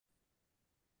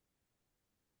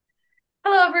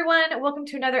everyone. Welcome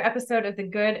to another episode of The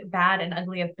Good, Bad, and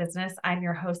Ugly of Business. I'm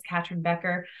your host, Katherine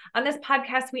Becker. On this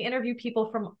podcast, we interview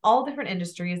people from all different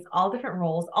industries, all different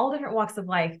roles, all different walks of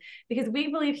life, because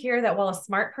we believe here that while a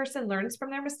smart person learns from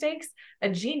their mistakes, a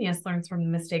genius learns from the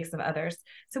mistakes of others.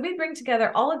 So we bring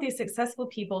together all of these successful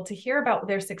people to hear about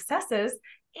their successes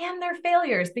and their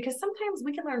failures, because sometimes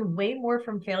we can learn way more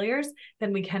from failures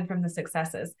than we can from the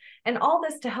successes. And all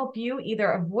this to help you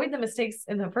either avoid the mistakes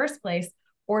in the first place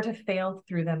or to fail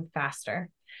through them faster.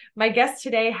 My guest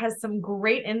today has some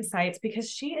great insights because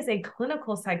she is a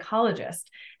clinical psychologist,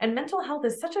 and mental health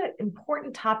is such an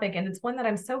important topic, and it's one that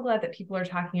I'm so glad that people are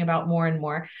talking about more and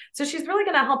more. So she's really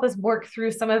going to help us work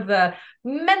through some of the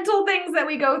mental things that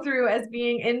we go through as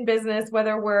being in business,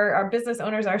 whether we're our business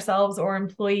owners ourselves or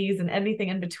employees and anything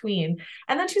in between.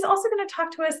 And then she's also going to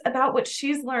talk to us about what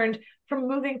she's learned from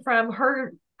moving from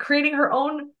her creating her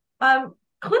own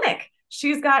clinic.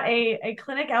 She's got a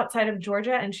clinic outside of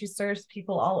Georgia, and she serves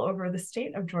people all over the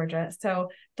state of Georgia. So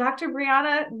Dr.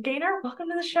 Brianna Gaynor, welcome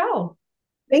to the show.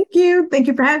 Thank you. Thank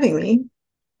you for having me.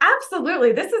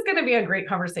 Absolutely. This is going to be a great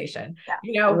conversation. Yeah,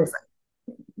 You know,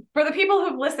 for the people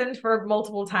who've listened for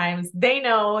multiple times, they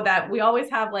know that we always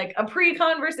have like a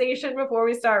pre-conversation before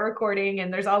we start recording,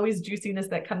 and there's always juiciness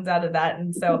that comes out of that.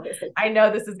 And so I know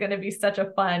this is going to be such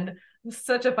a fun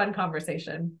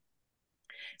conversation.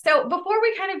 So before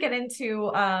we kind of get into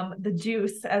the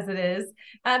juice as it is,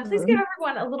 please give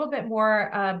everyone a little bit more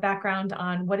background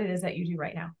on what it is that you do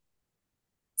right now.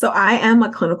 So I am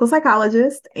a clinical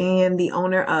psychologist and the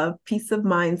owner of Peace of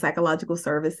Mind Psychological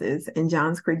Services in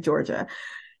Johns Creek, Georgia.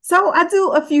 So I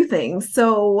do a few things.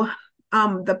 So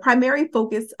the primary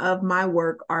focus of my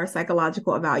work are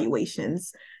psychological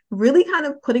evaluations, really kind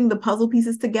of putting the puzzle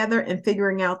pieces together and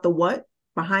figuring out the what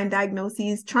behind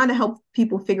diagnoses, trying to help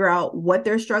people figure out what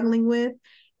they're struggling with,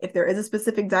 if there is a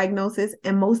specific diagnosis,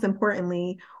 and most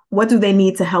importantly, what do they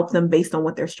need to help them based on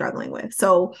what they're struggling with.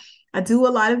 So I do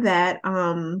a lot of that.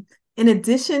 In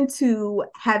addition to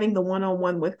having the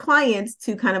one-on-one with clients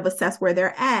to kind of assess where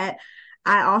they're at,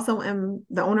 I also am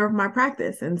the owner of my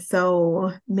practice. And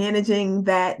so managing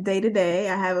that day to day,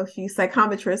 I have a few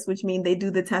psychometrists, which mean they do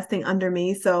the testing under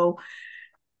me. So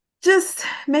just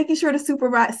making sure to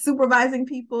supervising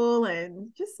people and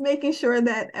just making sure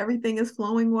that everything is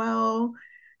flowing well,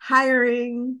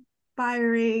 hiring,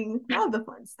 firing, all the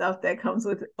fun stuff that comes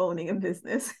with owning a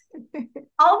business.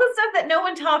 All the stuff that no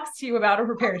one talks to you about or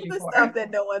prepares you for. Stuff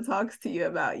that no one talks to you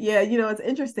about. Yeah, it's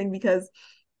interesting because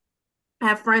I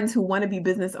have friends who want to be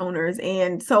business owners.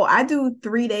 And so I do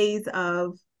 3 days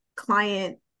of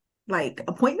client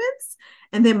appointments.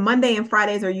 And then Monday and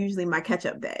Fridays are usually my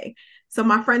catch-up day. So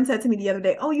my friend said to me the other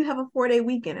day, "Oh, you have a 4-day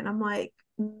weekend." And I'm like,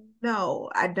 "No,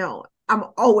 I don't. I'm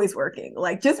always working."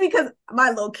 Like, just because my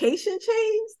location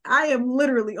changed, I am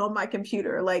literally on my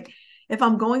computer. Like, if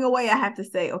I'm going away, I have to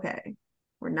say, okay,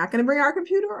 we're not going to bring our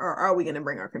computer, or are we going to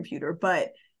bring our computer?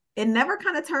 But it never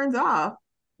kind of turns off.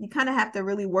 You kind of have to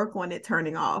really work on it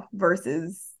turning off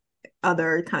versus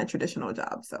other kind of traditional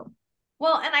jobs. So,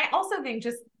 well, and I also think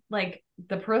just like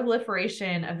the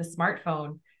proliferation of the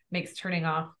smartphone makes turning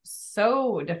off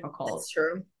so difficult. That's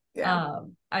true. Yeah.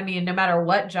 I mean, no matter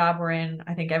what job we're in,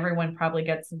 I think everyone probably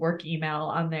gets work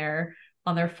email on their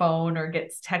phone or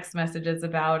gets text messages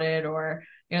about it, or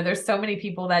there's so many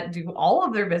people that do all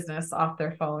of their business off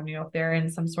their phone. If they're in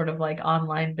some sort of like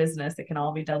online business, it can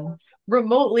all be done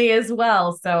remotely as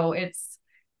well. So it's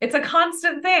a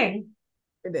constant thing.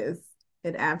 It is.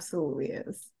 It absolutely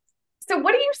is. So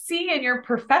what do you see in your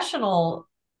professional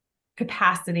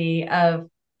capacity of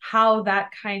how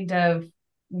that kind of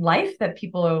life that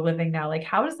people are living now, like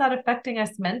how is that affecting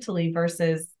us mentally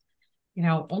versus,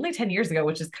 only 10 years ago,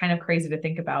 which is kind of crazy to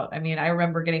think about. I mean, I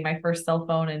remember getting my first cell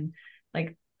phone and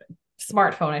like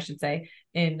smartphone, I should say,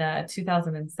 in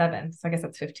 2007. So I guess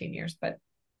that's 15 years, but.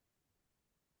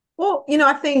 Well,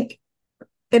 I think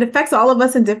it affects all of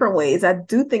us in different ways. I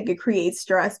do think it creates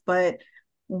stress, but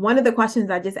one of the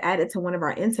questions I just added to one of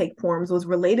our intake forms was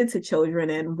related to children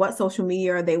and what social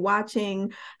media are they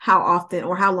watching, how often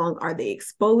or how long are they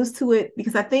exposed to it?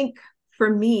 Because I think for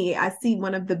me, I see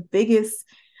one of the biggest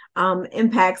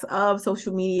impacts of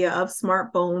social media, of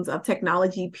smartphones, of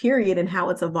technology, period, and how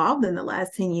it's evolved in the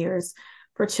last 10 years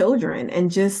for children, and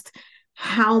just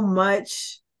how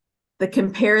much the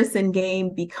comparison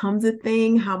game becomes a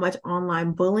thing, how much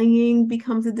online bullying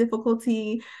becomes a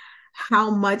difficulty,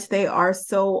 how much they are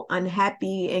so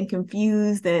unhappy and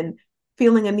confused and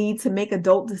feeling a need to make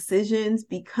adult decisions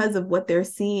because of what they're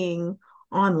seeing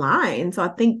online. So I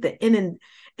think the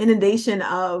inundation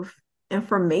of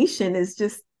information is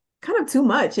just kind of too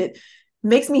much.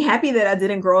 makes me happy that I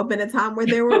didn't grow up in a time where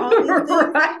there were all these things.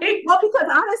 Right. Well, because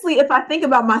honestly, if I think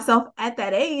about myself at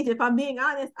that age, if I'm being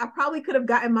honest, I probably could have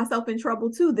gotten myself in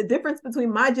trouble too. The difference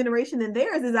between my generation and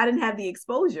theirs is I didn't have the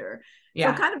exposure. So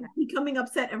Yeah. kind of becoming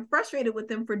upset and frustrated with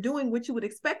them for doing what you would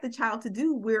expect the child to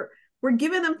do, we're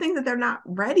giving them things that they're not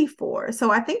ready for.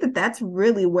 So I think that that's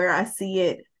really where I see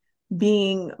it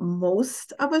being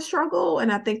most of a struggle.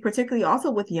 And I think particularly also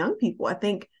with young people, I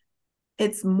think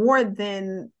it's more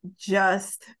than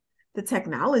just the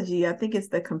technology. I think it's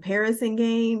the comparison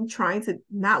game, trying to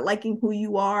not liking who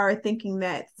you are, thinking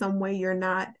that some way you're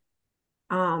not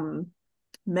um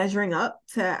measuring up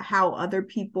to how other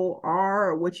people are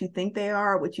or what you think they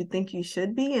are, what you think you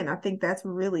should be. And I think that's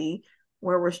really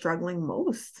where we're struggling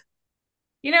most.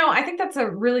 I think that's a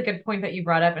really good point that you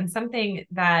brought up, and something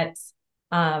that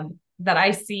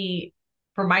I see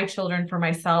for my children, for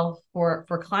myself, for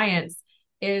clients,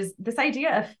 is this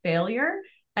idea of failure.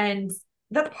 And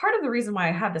that's part of the reason why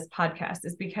I have this podcast,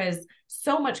 is because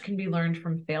so much can be learned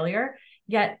from failure.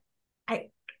 Yet I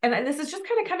and this is just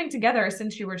kind of coming together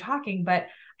since you were talking, but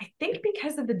I think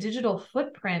because of the digital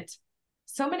footprint,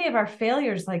 so many of our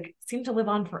failures like seem to live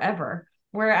on forever.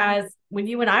 Whereas when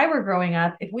you and I were growing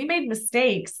up, if we made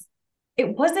mistakes, it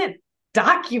wasn't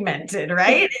documented,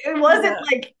 right? It wasn't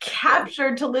Yeah. like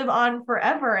captured to live on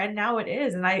forever. And now it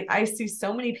is. And I see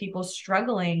so many people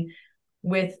struggling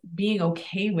with being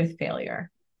okay with failure.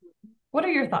 What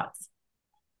are your thoughts?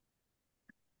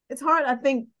 It's hard. I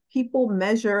think people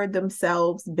measure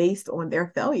themselves based on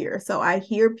their failure. So I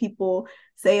hear people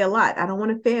say a lot, I don't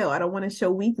want to fail. I don't want to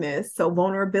show weakness. So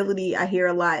vulnerability, I hear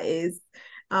a lot, is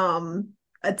um,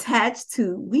 attached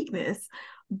to weakness.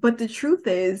 But the truth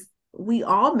is, we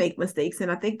all make mistakes.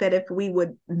 And I think that if we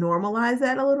would normalize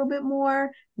that a little bit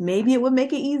more, maybe it would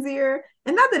make it easier.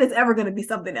 And not that it's ever going to be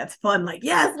something that's fun, like,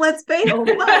 yes, let's fail.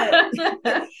 But,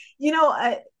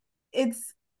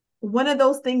 it's one of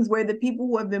those things where the people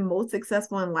who have been most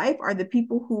successful in life are the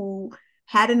people who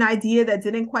had an idea that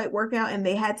didn't quite work out and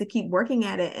they had to keep working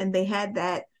at it, and they had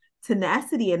that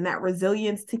tenacity and that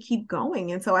resilience to keep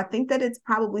going. And so I think that it's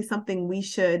probably something we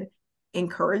should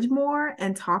encourage more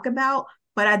and talk about,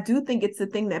 but I do think it's the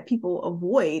thing that people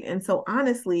avoid. And so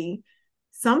honestly,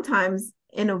 sometimes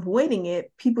in avoiding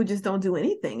it, people just don't do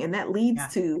anything, and that leads Yeah.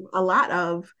 to a lot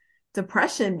of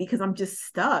depression because I'm just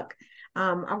stuck.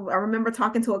 I remember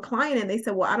talking to a client and they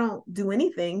said, well, I don't do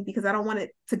anything because I don't want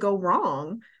it to go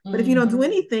wrong. But if you don't do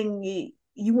anything,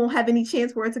 you won't have any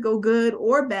chance for it to go good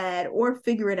or bad or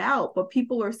figure it out. But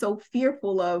people are so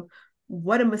fearful of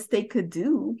what a mistake could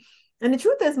do. And the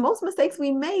truth is, most mistakes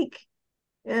we make,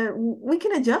 we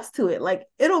can adjust to it. Like,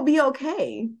 it'll be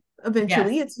okay Yes.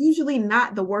 eventually. It's usually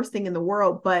not the worst thing in the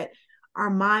world, but our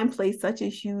mind plays such a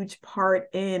huge part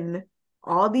in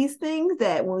all these things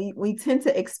that when we tend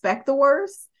to expect the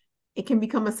worst, it can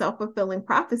become a self-fulfilling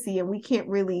prophecy, and we can't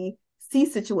really see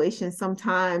situations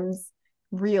sometimes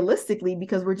realistically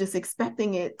because we're just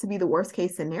expecting it to be the worst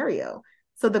case scenario.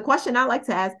 So the question I like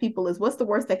to ask people is, what's the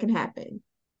worst that can happen?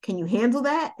 Can you handle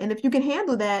that? And if you can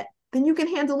handle that, then you can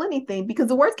handle anything, because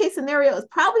the worst case scenario is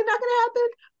probably not going to happen,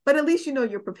 but at least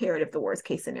you're prepared if the worst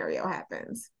case scenario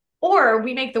happens. Or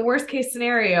we make the worst case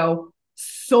scenario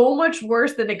so much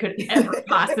worse than it could ever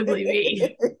possibly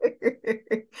be.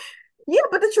 Yeah,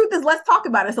 but the truth is, let's talk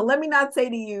about it. So let me not say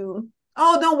to you,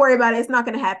 oh, don't worry about it, it's not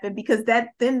going to happen, because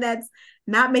that's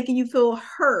not making you feel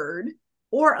heard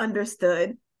or understood,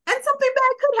 and something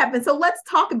bad could happen. So let's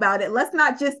talk about it. Let's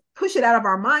not just push it out of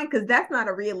our mind, because that's not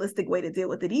a realistic way to deal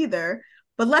with it either.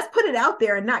 But let's put it out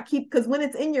there and not keep, because when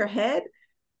it's in your head,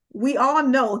 we all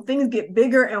know things get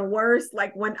bigger and worse.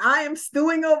 Like when I am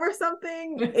stewing over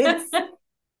something, it's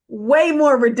way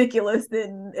more ridiculous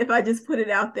than if I just put it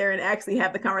out there and actually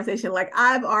have the conversation. Like,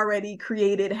 I've already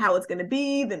created how it's going to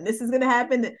be, then this is going to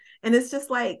happen. And it's just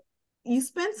like, you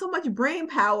spend so much brain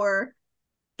power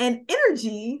and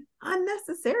energy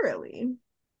unnecessarily.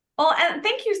 Well, and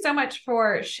thank you so much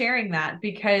for sharing that,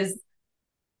 because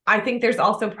I think there's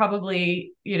also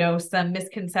probably, some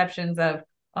misconceptions of,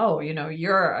 oh,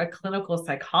 you're a clinical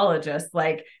psychologist.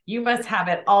 Like, you must have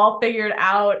it all figured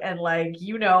out and, like,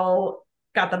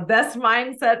 got the best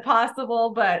mindset possible,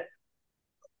 but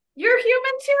you're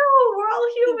human too. We're all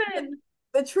human.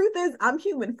 The truth is, I'm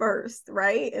human first,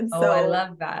 right? And Oh, I so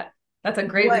love that. That's a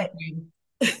great what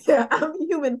reframe. I'm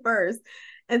human first.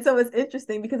 And so it's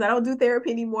interesting because I don't do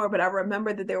therapy anymore, but I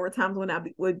remember that there were times when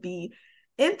would be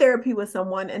in therapy with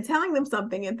someone and telling them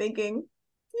something and thinking,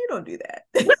 you don't do that.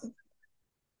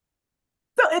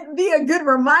 So it'd be a good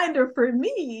reminder for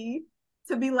me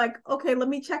to be like, okay, let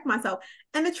me check myself.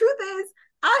 And the truth is,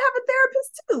 I have a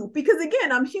therapist too, because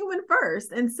again, I'm human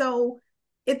first. And so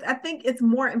I think it's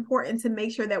more important to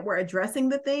make sure that we're addressing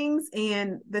the things.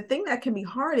 And the thing that can be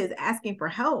hard is asking for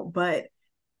help. But,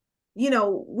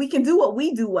 we can do what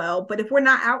we do well, but if we're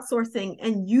not outsourcing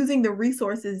and using the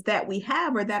resources that we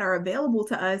have or that are available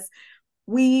to us,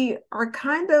 we are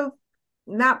kind of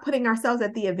not putting ourselves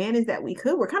at the advantage that we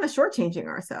could. We're kind of shortchanging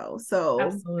ourselves. So,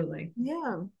 Absolutely.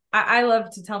 yeah. I love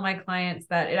to tell my clients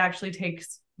that it actually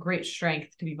takes great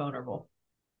strength to be vulnerable.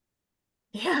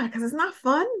 Yeah, because it's not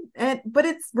fun, but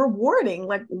it's rewarding.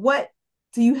 Like, what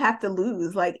do you have to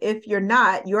lose? Like, if you're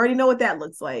not, you already know what that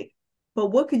looks like. But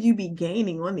what could you be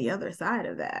gaining on the other side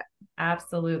of that?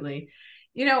 Absolutely.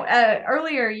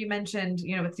 Earlier you mentioned,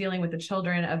 with dealing with the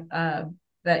children of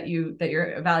that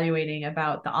you're evaluating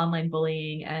about the online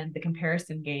bullying and the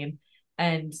comparison game.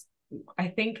 And I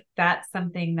think that's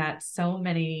something that so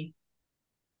many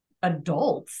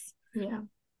adults Yeah.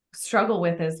 struggle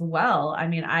with as well. I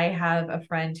mean, I have a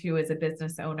friend who is a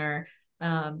business owner,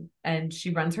 and she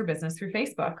runs her business through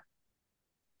Facebook.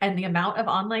 And the amount of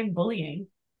online bullying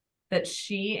that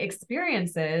she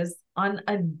experiences on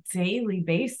a daily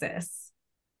basis,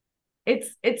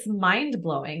 it's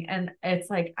mind-blowing. And it's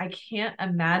like, I can't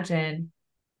imagine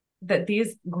that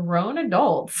these grown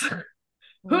adults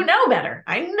who know better,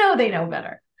 I know they know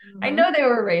better, I know they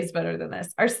were raised better than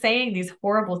this, are saying these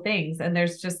horrible things. And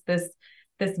there's just this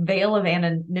veil of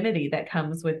anonymity that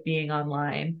comes with being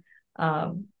online.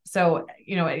 So,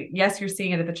 yes, you're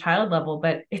seeing it at the child level,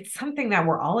 but it's something that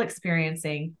we're all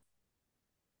experiencing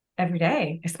every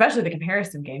day, especially the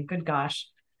comparison game. Good gosh.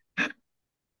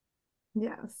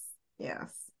 Yes.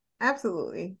 Yes.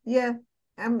 Absolutely. Yeah.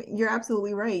 You're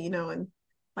absolutely right, and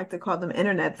I like to call them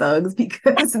internet thugs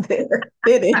because they're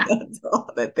fitting into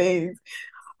all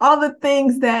the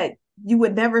things that you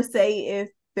would never say if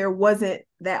there wasn't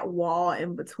that wall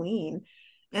in between.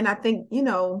 And I think,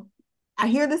 I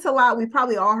hear this a lot. We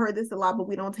probably all heard this a lot, but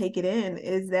we don't take it in,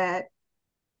 is that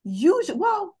usually,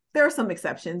 well, there are some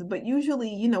exceptions, but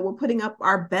usually, we're putting up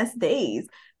our best days.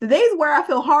 The days where I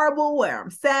feel horrible, where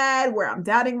I'm sad, where I'm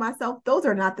doubting myself, those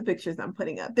are not the pictures I'm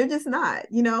putting up. They're just not.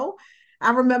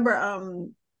 I remember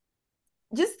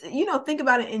just, think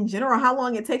about it in general, how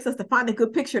long it takes us to find a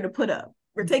good picture to put up.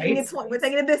 We're taking Right. we're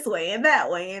taking it this way and that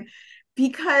way. And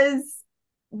because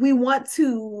we want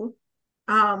to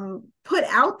put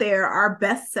out there our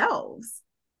best selves.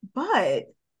 But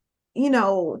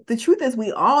the truth is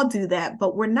we all do that,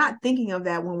 but we're not thinking of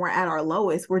that when we're at our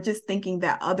lowest. We're just thinking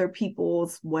that other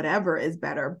people's whatever is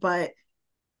better. But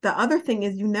the other thing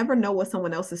is you never know what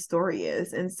someone else's story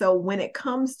is. And so when it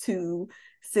comes to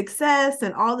success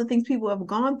and all the things people have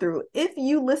gone through, if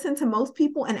you listen to most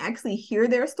people and actually hear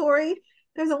their story,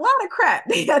 there's a lot of crap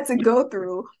they had to go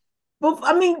through. But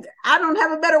I mean, I don't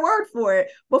have a better word for it.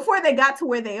 Before they got to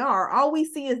where they are, all we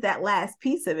see is that last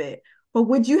piece of it. But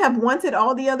would you have wanted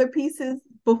all the other pieces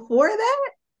before that?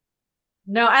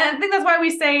 No, I think that's why we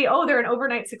say, oh, they're an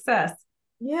overnight success.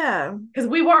 Yeah. Because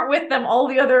we weren't with them all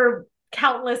the other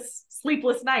countless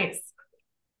sleepless nights.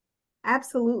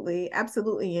 Absolutely.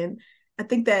 Absolutely. And I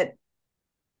think that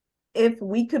if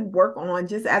we could work on,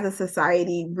 just as a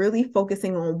society, really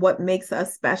focusing on what makes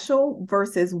us special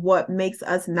versus what makes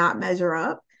us not measure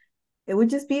up, it would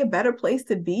just be a better place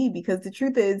to be. Because the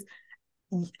truth is,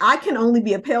 I can only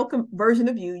be a pale version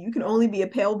of you. You can only be a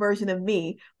pale version of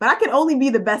me, but I can only be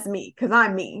the best me because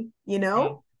I'm me. Yeah.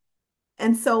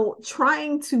 And so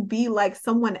trying to be like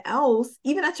someone else,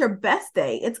 even at your best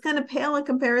day, it's going to pale in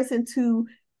comparison to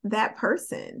that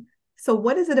person. So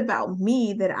what is it about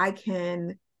me that I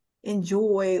can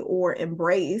enjoy or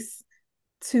embrace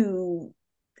to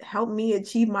help me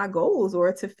achieve my goals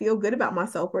or to feel good about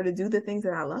myself or to do the things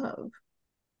that I love?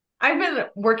 I've been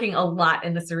working a lot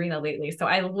in this arena lately. So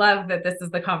I love that this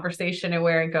is the conversation and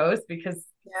where it goes, because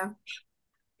Yeah.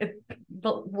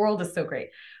 the world is so great.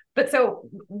 But so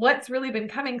what's really been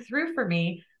coming through for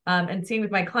me, and seeing with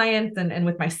my clients and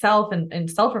with myself and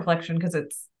self-reflection, because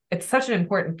it's such an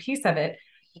important piece of it,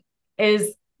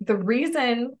 is the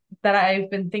reason that I've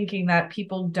been thinking that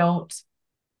people don't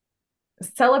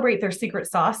celebrate their secret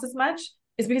sauce as much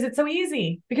is because it's so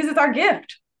easy, because it's our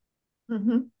gift.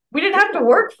 Mm-hmm. We didn't have to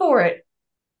work for it.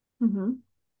 Mm-hmm.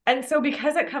 And so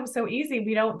because it comes so easy,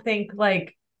 we don't think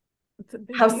like It's a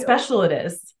big how deal. special it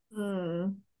is.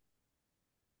 Mm.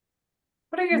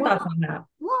 What are your Well, thoughts on that?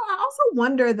 I also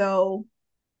wonder though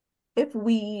if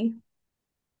we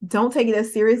don't take it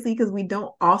as seriously because we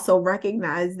don't also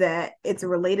recognize that it's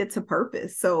related to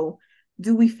purpose. So,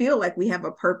 do we feel like we have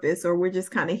a purpose, or we're just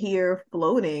kind of here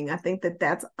floating? I think that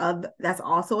that's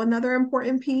also another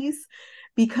important piece,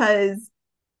 because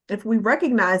if we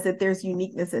recognize that there's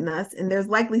uniqueness in us and there's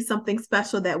likely something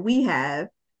special that we have,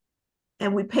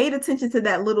 and we paid attention to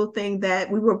that little thing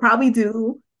that we would probably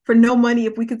do for no money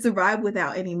if we could survive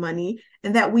without any money,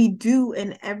 and that we do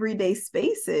in everyday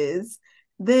spaces,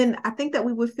 then I think that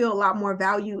we would feel a lot more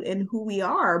value in who we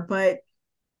are. But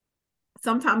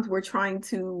sometimes we're trying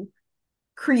to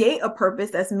create a purpose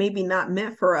that's maybe not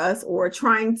meant for us, or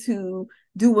trying to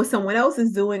do what someone else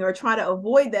is doing, or try to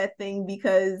avoid that thing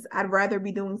because I'd rather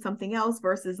be doing something else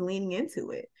versus leaning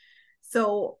into it.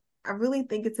 So I really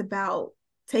think it's about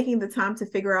taking the time to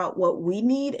figure out what we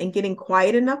need and getting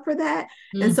quiet enough for that.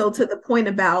 And so to the point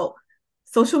about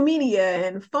social media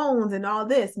and phones and all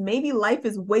this, maybe life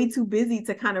is way too busy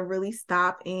to kind of really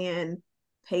stop and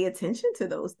pay attention to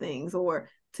those things, or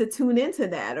to tune into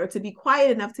that, or to be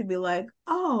quiet enough to be like,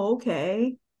 oh,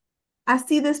 okay, I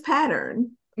see this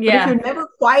pattern. But if you're never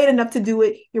quiet enough to do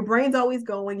it, your brain's always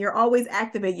going, you're always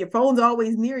activated, your phone's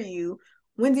always near you.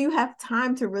 When do you have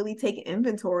time to really take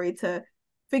inventory to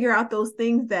figure out those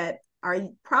things that are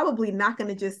probably not going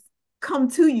to just come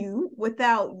to you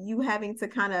without you having to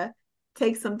kind of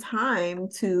take some time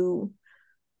to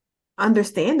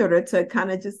understand, or to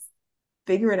kind of just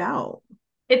figure it out?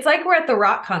 It's like we're at the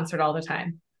rock concert all the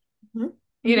time. Mm-hmm.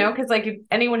 You know, because like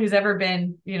anyone who's ever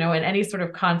been, you know, in any sort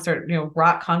of concert, you know,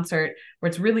 rock concert where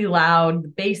it's really loud, the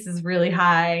bass is really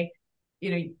high,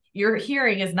 you know, your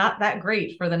hearing is not that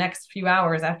great for the next few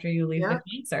hours after you leave the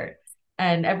concert,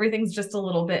 and everything's just a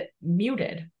little bit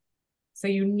muted. So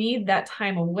you need that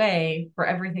time away for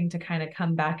everything to kind of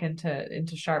come back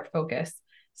into sharp focus.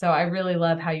 So I really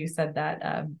love how you said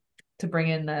that, to bring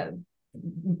in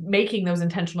making those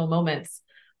intentional moments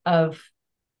of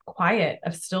quiet,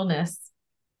 of stillness,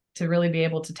 to really be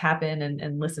able to tap in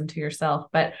and listen to yourself.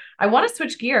 But I want to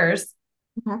switch gears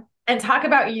and talk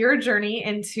about your journey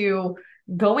into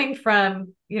going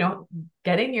from, you know,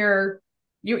 getting you're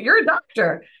a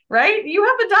doctor, right? You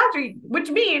have a doctor, which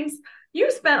means you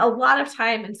spent a lot of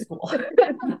time in school.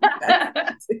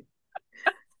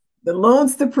 The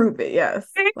loans to prove it. Yes.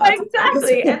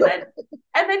 Exactly.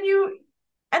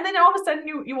 And then all of a sudden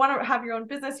you want to have your own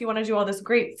business. You want to do all this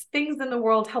great things in the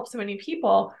world, help so many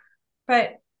people,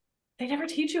 but they never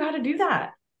teach you how to do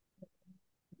that.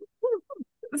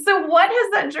 So what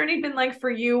has that journey been like for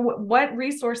you? What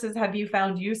resources have you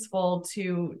found useful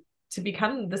to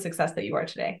become the success that you are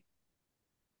today?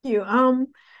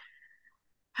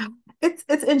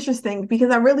 It's interesting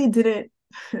because I really didn't.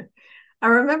 I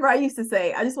remember I used to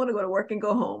say, I just want to go to work and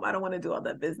go home. I don't want to do all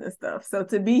that business stuff. So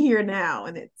to be here now,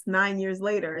 and it's 9 years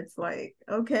later, it's like,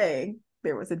 okay,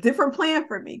 there was a different plan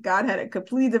for me. God had a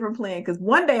completely different plan, because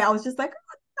one day I was just like,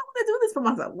 oh, I want to do this for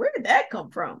myself. Where did that come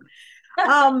from?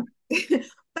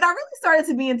 But I really started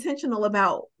to be intentional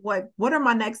about what are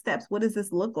my next steps? What does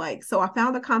this look like? So I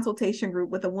found a consultation group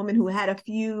with a woman who had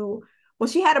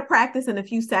she had a practice and a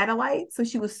few satellites. So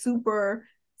she was super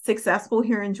successful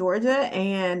here in Georgia,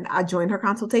 and I joined her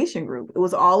consultation group. It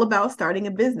was all about starting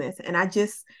a business, and I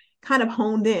just kind of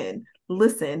honed in,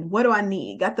 listened, what do I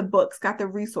need? Got the books, got the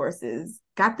resources,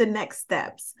 got the next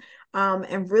steps,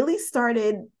 and really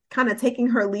started kind of taking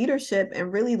her leadership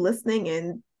and really listening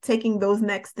and taking those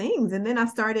next things. And then I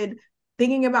started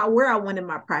thinking about where I wanted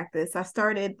my practice. I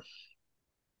started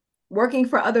working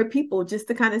for other people just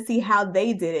to kind of see how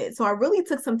they did it. So I really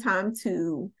took some time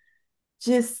to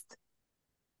just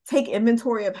take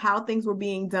inventory of how things were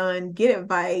being done, get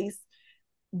advice,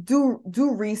 do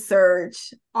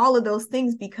research, all of those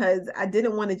things, because I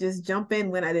didn't want to just jump in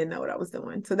when I didn't know what I was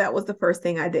doing. So that was the first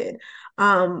thing I did.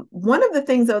 One of the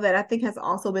things, though, that I think has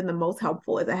also been the most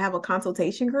helpful is I have a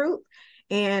consultation group,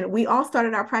 and we all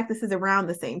started our practices around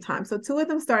the same time. So two of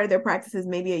them started their practices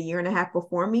maybe a year and a half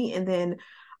before me, and then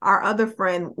our other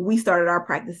friend, we started our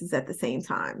practices at the same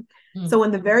time. So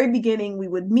in the very beginning, we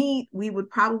would meet, we would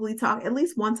probably talk at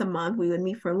least once a month. We would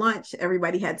meet for lunch.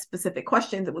 Everybody had specific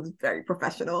questions. It was very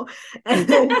professional. And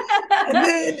then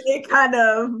it kind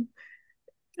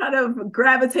of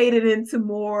gravitated into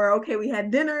more, okay, we had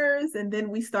dinners, and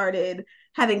then we started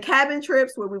having cabin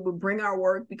trips where we would bring our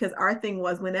work, because our thing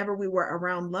was, whenever we were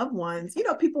around loved ones, you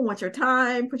know, people want your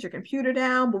time, put your computer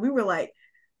down, but we were like,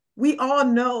 we all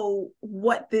know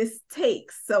what this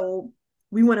takes. So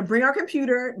we want to bring our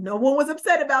computer. No one was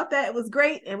upset about that. It was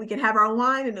great. And we could have our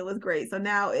wine, and it was great. So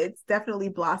now it's definitely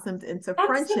blossomed into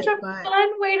friendship. That's such a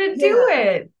fun way to do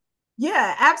it.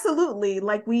 Yeah, absolutely.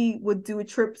 Like we would do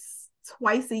trips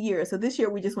twice a year. So this year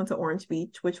we just went to Orange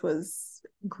Beach, which was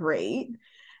great.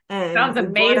 And sounds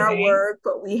amazing. We brought our work,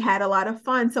 but we had a lot of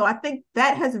fun. So I think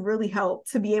that has really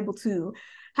helped to be able to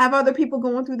have other people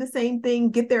going through the same thing,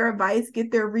 get their advice,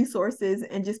 get their resources,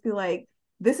 and just be like,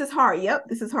 this is hard. Yep,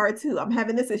 this is hard too. I'm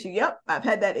having this issue. Yep, I've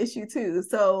had that issue too.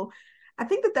 So I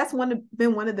think that that's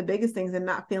been one of the biggest things in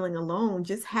not feeling alone,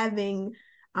 just having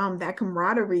that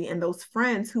camaraderie and those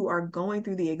friends who are going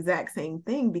through the exact same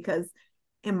thing. Because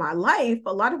in my life,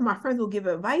 a lot of my friends will give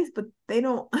advice, but they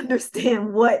don't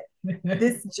understand what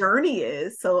this journey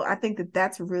is. So I think that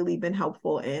that's really been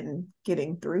helpful in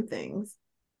getting through things.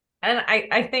 And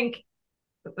I think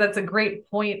that's a great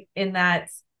point in that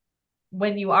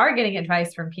when you are getting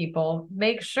advice from people,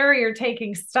 make sure you're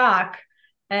taking stock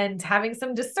and having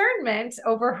some discernment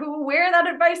over where that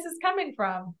advice is coming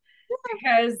from,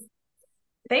 because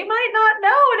they might not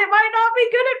know and it might not be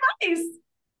good advice.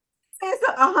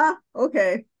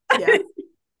 Okay. Yeah.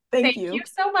 Thank Thank you. you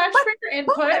so much for your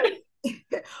input.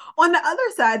 On the other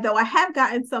side, though, I have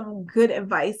gotten some good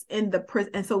advice and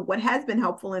so what has been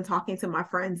helpful in talking to my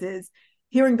friends is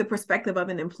hearing the perspective of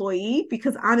an employee,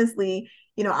 because honestly,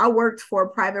 I worked for a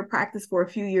private practice for a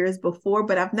few years before,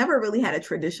 but I've never really had a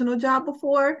traditional job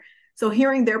before. So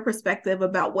hearing their perspective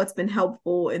about what's been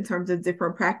helpful in terms of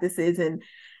different practices and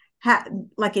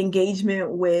like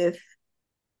engagement with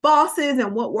bosses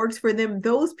and what works for them,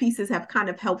 those pieces have kind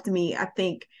of helped me, I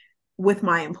think, with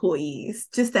my employees,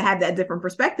 just to have that different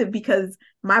perspective, because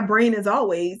my brain is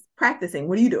always practicing.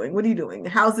 What are you doing? What are you doing?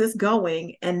 How's this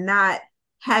going? And not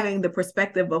having the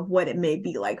perspective of what it may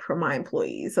be like for my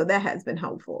employees. So that has been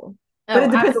helpful. But Oh, it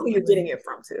depends absolutely. on who you're getting it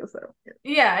from too. So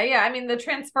yeah. I mean, the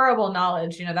transferable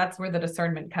knowledge, that's where the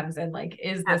discernment comes in. Like,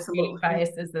 is this absolutely. good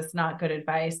advice? Is this not good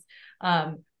advice?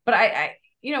 But I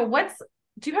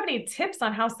do you have any tips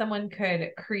on how someone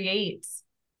could create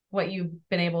what you've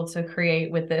been able to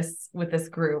create with this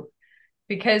group?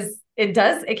 Because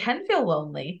it can feel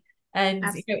lonely. And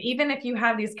even if you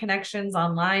have these connections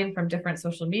online from different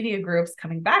social media groups,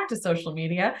 coming back to social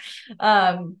media,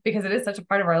 because it is such a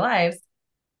part of our lives,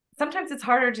 sometimes it's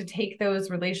harder to take those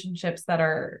relationships that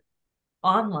are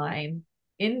online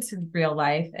into real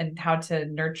life and how to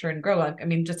nurture and grow. I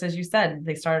mean, just as you said,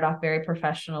 they started off very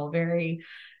professional, very,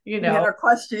 We had our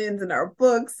questions and our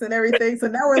books and everything. So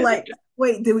now we're like,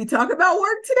 wait, did we talk about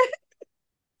work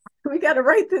today? We got to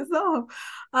write this off.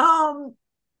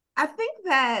 I think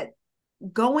that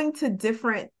going to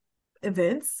different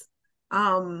events,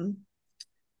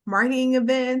 marketing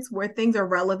events where things are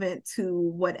relevant to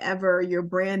whatever your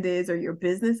brand is or your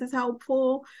business is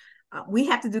helpful. We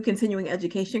have to do continuing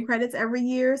education credits every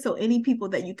year. So any people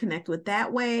that you connect with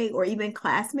that way, or even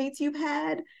classmates you've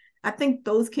had, I think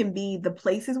those can be the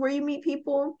places where you meet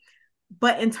people.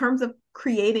 But in terms of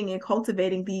creating and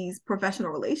cultivating these professional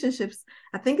relationships,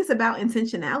 I think it's about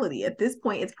intentionality. At this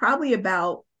point, it's probably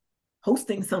about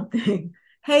hosting something.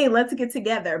 Hey, let's get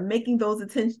together, making those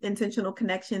intentional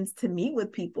connections to meet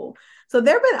with people. So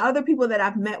there have been other people that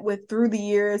I've met with through the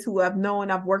years who I've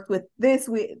known, I've worked with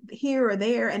here or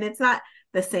there, and it's not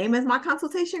the same as my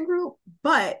consultation group,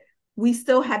 but we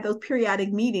still have those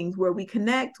periodic meetings where we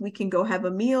connect, we can go have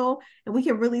a meal, and we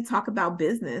can really talk about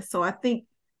business. So I think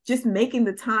just making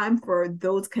the time for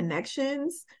those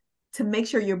connections to make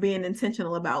sure you're being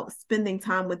intentional about spending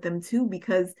time with them too,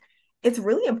 because it's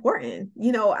really important.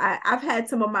 I've had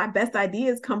some of my best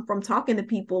ideas come from talking to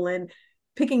people and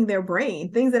picking their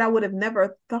brain, things that I would have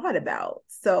never thought about.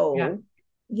 So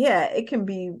yeah, it can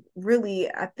be really,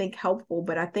 I think, helpful.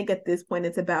 But I think at this point,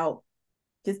 it's about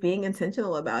just being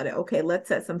intentional about it. Okay, let's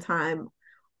set some time.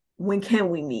 When can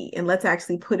we meet? And let's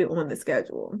actually put it on the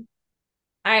schedule.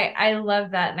 I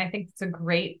love that. And I think it's a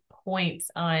great point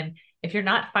on, if you're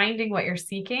not finding what you're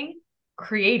seeking,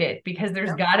 create it, because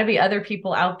there's got to be other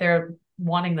people out there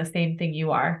wanting the same thing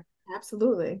you are.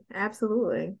 Absolutely.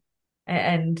 Absolutely.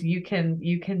 And you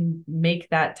can make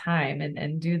that time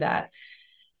and do that.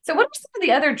 So what are some of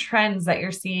the other trends that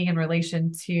you're seeing in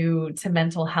relation to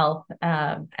mental health,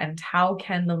 and how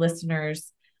can the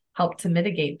listeners help to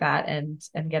mitigate that and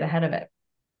get ahead of it?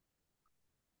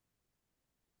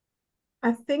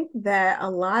 I think that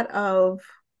a lot of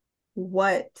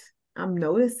what I'm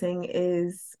noticing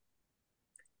is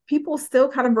people still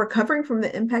kind of recovering from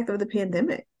the impact of the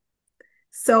pandemic.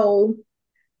 So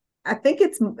I think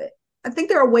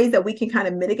there are ways that we can kind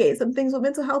of mitigate some things with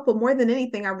mental health, but more than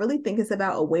anything, I really think it's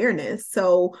about awareness.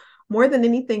 So more than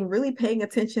anything, really paying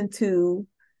attention to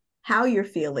how you're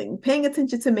feeling, paying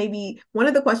attention to, maybe one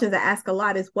of the questions I ask a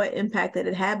lot is, what impact did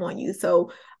it have on you?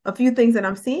 So a few things that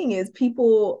I'm seeing is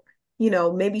people,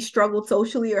 maybe struggled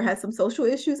socially or had some social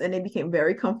issues, and they became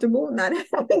very comfortable not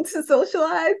having to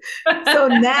socialize. So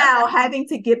now having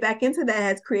to get back into that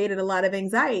has created a lot of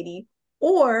anxiety.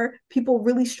 Or people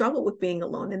really struggle with being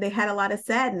alone and they had a lot of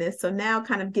sadness. So now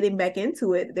kind of getting back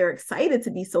into it, they're excited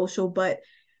to be social, but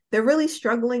they're really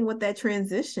struggling with that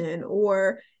transition,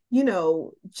 or,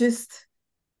 just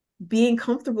being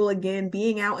comfortable again,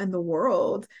 being out in the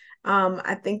world.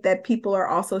 I think that people are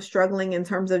also struggling in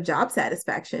terms of job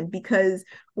satisfaction because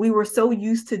we were so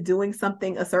used to doing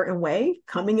something a certain way,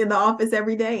 coming in the office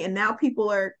every day, and now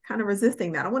people are kind of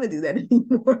resisting that. I don't want to do that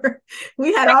anymore.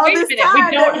 We had Like, all wait a this minute, we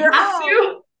time that don't we were have home.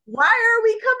 to. Why are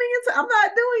we coming into? I'm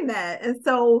not doing that. And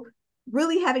so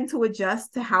really having to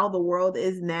adjust to how the world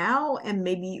is now and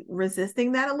maybe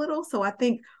resisting that a little. So I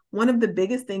think one of the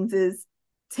biggest things is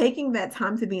taking that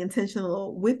time to be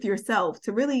intentional with yourself,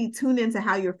 to really tune into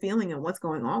how you're feeling and what's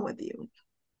going on with you.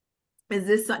 Is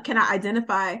this, can I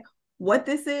identify what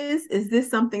this is? Is this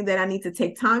something that I need to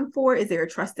take time for? Is there a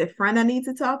trusted friend I need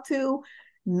to talk to?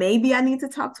 Maybe I need to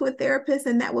talk to a therapist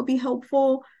and that would be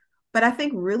helpful. But I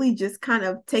think really just kind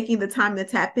of taking the time to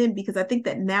tap in, because I think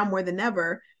that now more than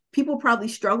ever, people probably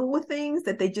struggle with things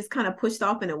that they just kind of pushed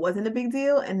off and it wasn't a big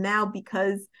deal. And now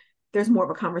because there's more of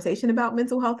a conversation about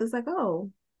mental health, it's like, oh,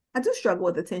 I do struggle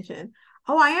with attention.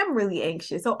 Oh, I am really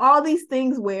anxious. So all these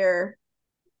things where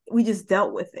we just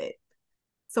dealt with it.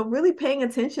 So really paying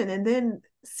attention and then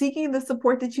seeking the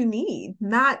support that you need,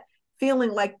 not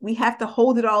feeling like we have to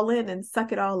hold it all in and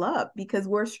suck it all up, because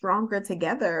we're stronger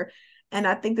together. And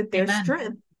I think that there's Amen.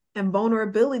 strength and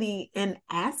vulnerability in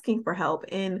asking for help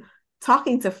and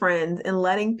talking to friends and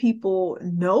letting people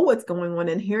know what's going on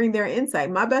and hearing their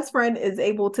insight. My best friend is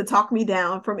able to talk me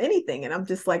down from anything. And I'm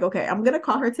just like, okay, I'm going to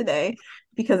call her today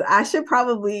because I should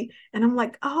probably, and I'm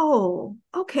like, oh,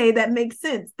 okay, that makes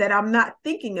sense that I'm not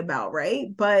thinking about, right?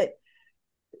 But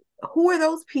who are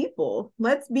those people?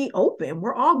 Let's be open.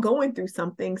 We're all going through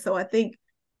something. So I think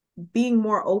being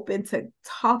more open to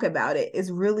talk about it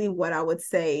is really what I would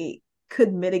say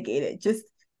could mitigate it. Just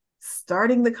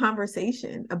starting the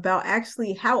conversation about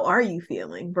actually how are you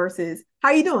feeling versus how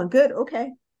are you doing? Good.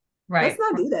 Okay. Let's Right.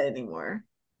 not do that anymore.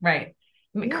 Right.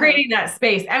 Yeah. Creating that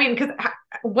space. I mean, because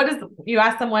what is, you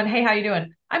ask someone, hey, how you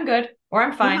doing? I'm good, or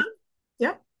I'm fine. Uh-huh.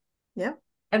 Yeah. Yeah.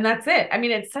 And that's it. I mean,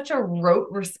 it's such a rote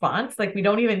response. Like we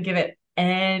don't even give it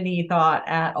any thought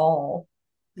at all.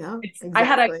 Yeah. It's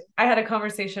Exactly. I had a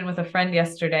conversation with a friend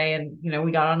yesterday and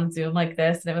we got on Zoom like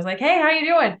this and it was like, hey, how you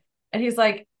doing? And he's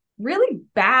like, really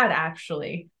bad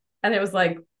actually. And it was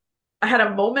like, I had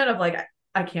a moment of like,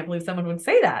 I can't believe someone would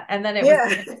say that. And then it was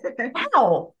Yeah. like,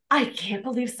 wow, I can't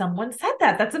believe someone said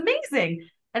that. That's amazing.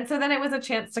 And so then it was a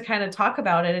chance to kind of talk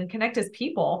about it and connect as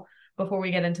people before we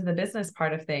get into the business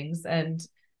part of things. And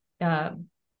um,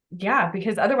 yeah,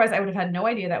 because otherwise I would have had no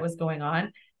idea that was going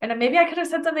on. And maybe I could have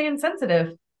said something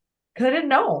insensitive because I didn't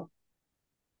know.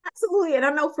 Absolutely. And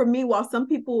I know for me, while some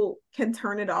people can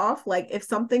turn it off, like if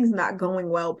something's not going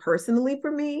well personally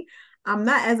for me, I'm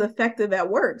not as effective at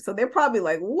work. So they're probably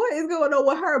like, what is going on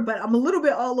with her? But I'm a little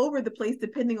bit all over the place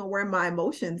depending on where my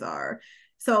emotions are.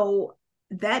 So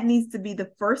that needs to be the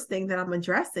first thing that I'm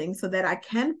addressing so that I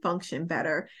can function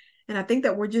better. And I think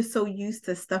that we're just so used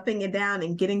to stuffing it down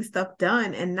and getting stuff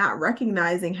done and not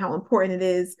recognizing how important it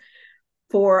is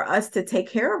for us to take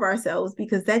care of ourselves,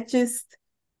 because that just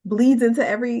bleeds into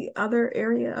every other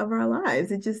area of our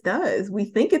lives. It just does. We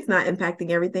think it's not impacting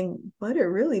everything, but it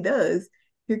really does.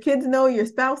 Your kids know, your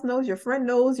spouse knows, your friend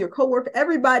knows, your coworker,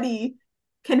 everybody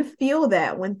can feel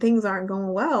that when things aren't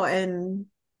going well. And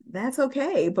that's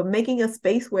okay. But making a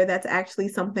space where that's actually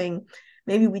something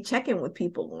maybe we check in with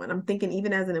people on. I'm thinking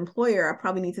even as an employer, I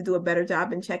probably need to do a better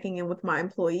job in checking in with my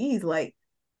employees. Like,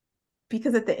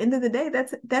 because at the end of the day,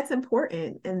 that's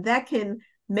important, and that can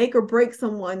make or break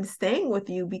someone staying with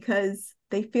you because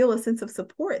they feel a sense of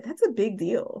support. That's a big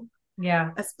deal,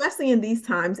 Yeah. especially in these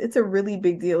times. It's a really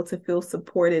big deal to feel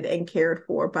supported and cared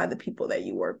for by the people that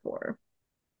you work for.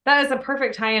 That is a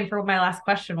perfect tie-in for what my last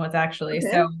question was actually.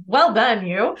 Okay. So well done,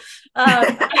 you.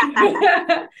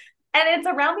 And it's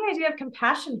around the idea of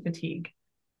compassion fatigue.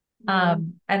 Mm-hmm.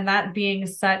 And that being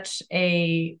such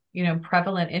a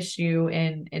prevalent issue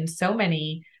in so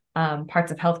many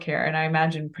parts of healthcare, and I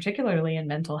imagine particularly in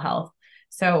mental health.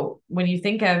 So when you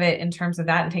think of it in terms of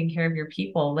that and taking care of your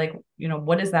people, like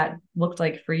what does that look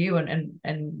like for you,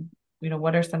 and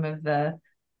what are some of the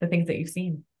things that you've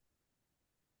seen?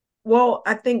 Well,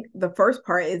 I think the first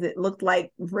part is it looked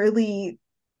like really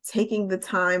taking the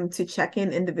time to check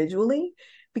in individually,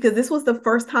 because this was the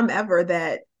first time ever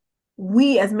that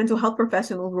we as mental health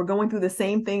professionals were going through the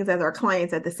same things as our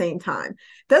clients at the same time.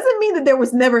 Doesn't mean that there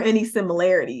was never any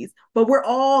similarities, but we're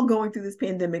all going through this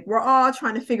pandemic. We're all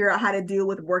trying to figure out how to deal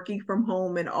with working from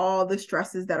home and all the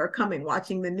stresses that are coming,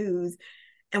 watching the news.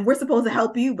 And we're supposed to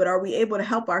help you, but are we able to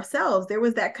help ourselves? There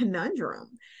was that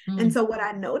conundrum. And Mm. so what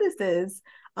I noticed is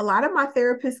a lot of my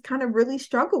therapists kind of really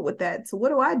struggle with that. So what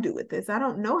do I do with this? I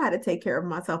don't know how to take care of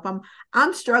myself.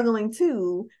 I'm struggling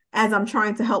too as I'm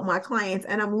trying to help my clients,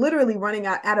 and I'm literally running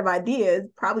out of ideas,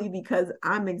 probably because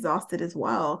I'm exhausted as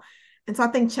well. And so I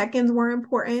think check-ins were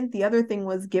important. The other thing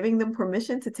was giving them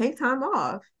permission to take time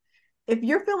off. If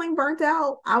you're feeling burnt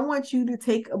out, I want you to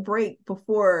take a break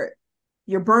before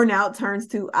your burnout turns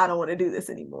to, I don't want to do this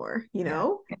anymore, you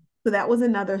know? Yeah. So that was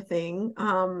another thing.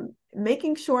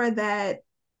 Making sure that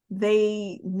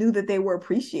they knew that they were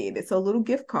appreciated. So little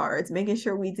gift cards, making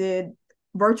sure we did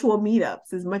virtual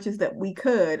meetups as much as that we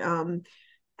could.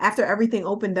 After everything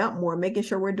opened up more, making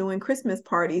sure we're doing Christmas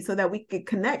parties so that we could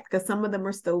connect, because some of them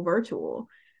are still virtual.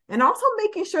 And also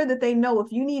making sure that they know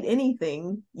if you need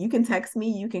anything, you can text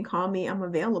me, you can call me, I'm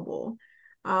available.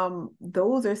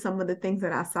 Those are some of the things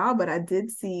that I saw, but I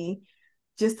did see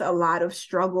just a lot of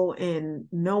struggle in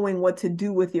knowing what to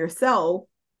do with yourself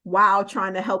while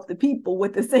trying to help the people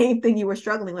with the same thing you were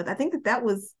struggling with. I think that that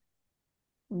was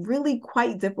really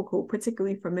quite difficult,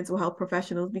 particularly for mental health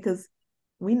professionals, because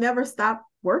we never stopped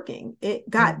working. It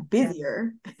got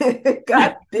busier. It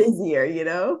got busier, you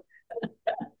know?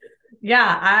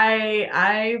 Yeah,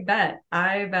 I bet.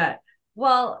 I bet.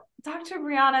 Well, Dr.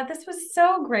 Brianna, this was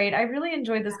so great. I really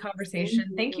enjoyed this conversation.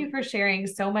 Thank you for sharing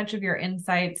so much of your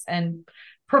insights and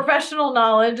professional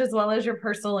knowledge as well as your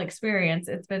personal experience.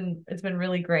 It's been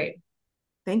really great.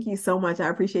 Thank you so much. I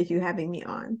appreciate you having me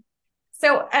on.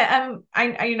 So, I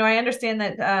understand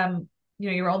that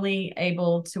you're only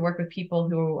able to work with people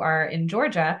who are in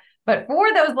Georgia, but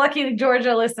for those lucky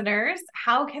Georgia listeners,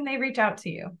 how can they reach out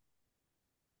to you?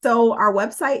 So our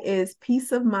website is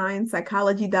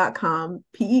peaceofmindpsychology.com,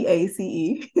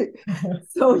 PEACE.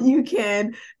 So you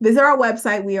can visit our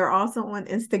website. We are also on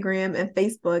Instagram and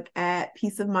Facebook at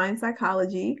Peace of Mind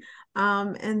Psychology.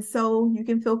 And so you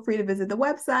can feel free to visit the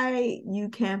website. You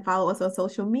can follow us on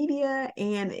social media.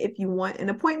 And if you want an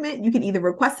appointment, you can either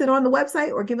request it on the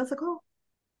website or give us a call.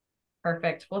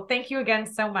 Perfect. Well, thank you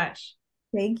again so much.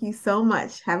 Thank you so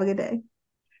much. Have a good day.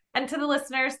 And to the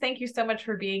listeners, thank you so much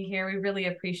for being here. We really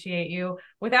appreciate you.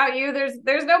 Without you,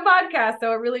 there's no podcast,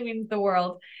 so it really means the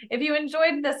world. If you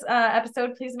enjoyed this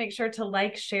episode, please make sure to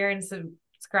like, share, and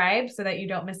subscribe so that you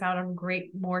don't miss out on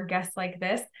more guests like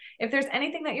this. If there's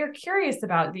anything that you're curious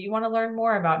about, that you want to learn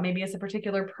more about, maybe it's a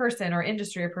particular person or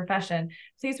industry or profession,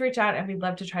 please reach out, and we'd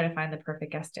love to try to find the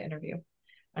perfect guest to interview.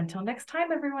 Until next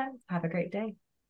time, everyone, have a great day.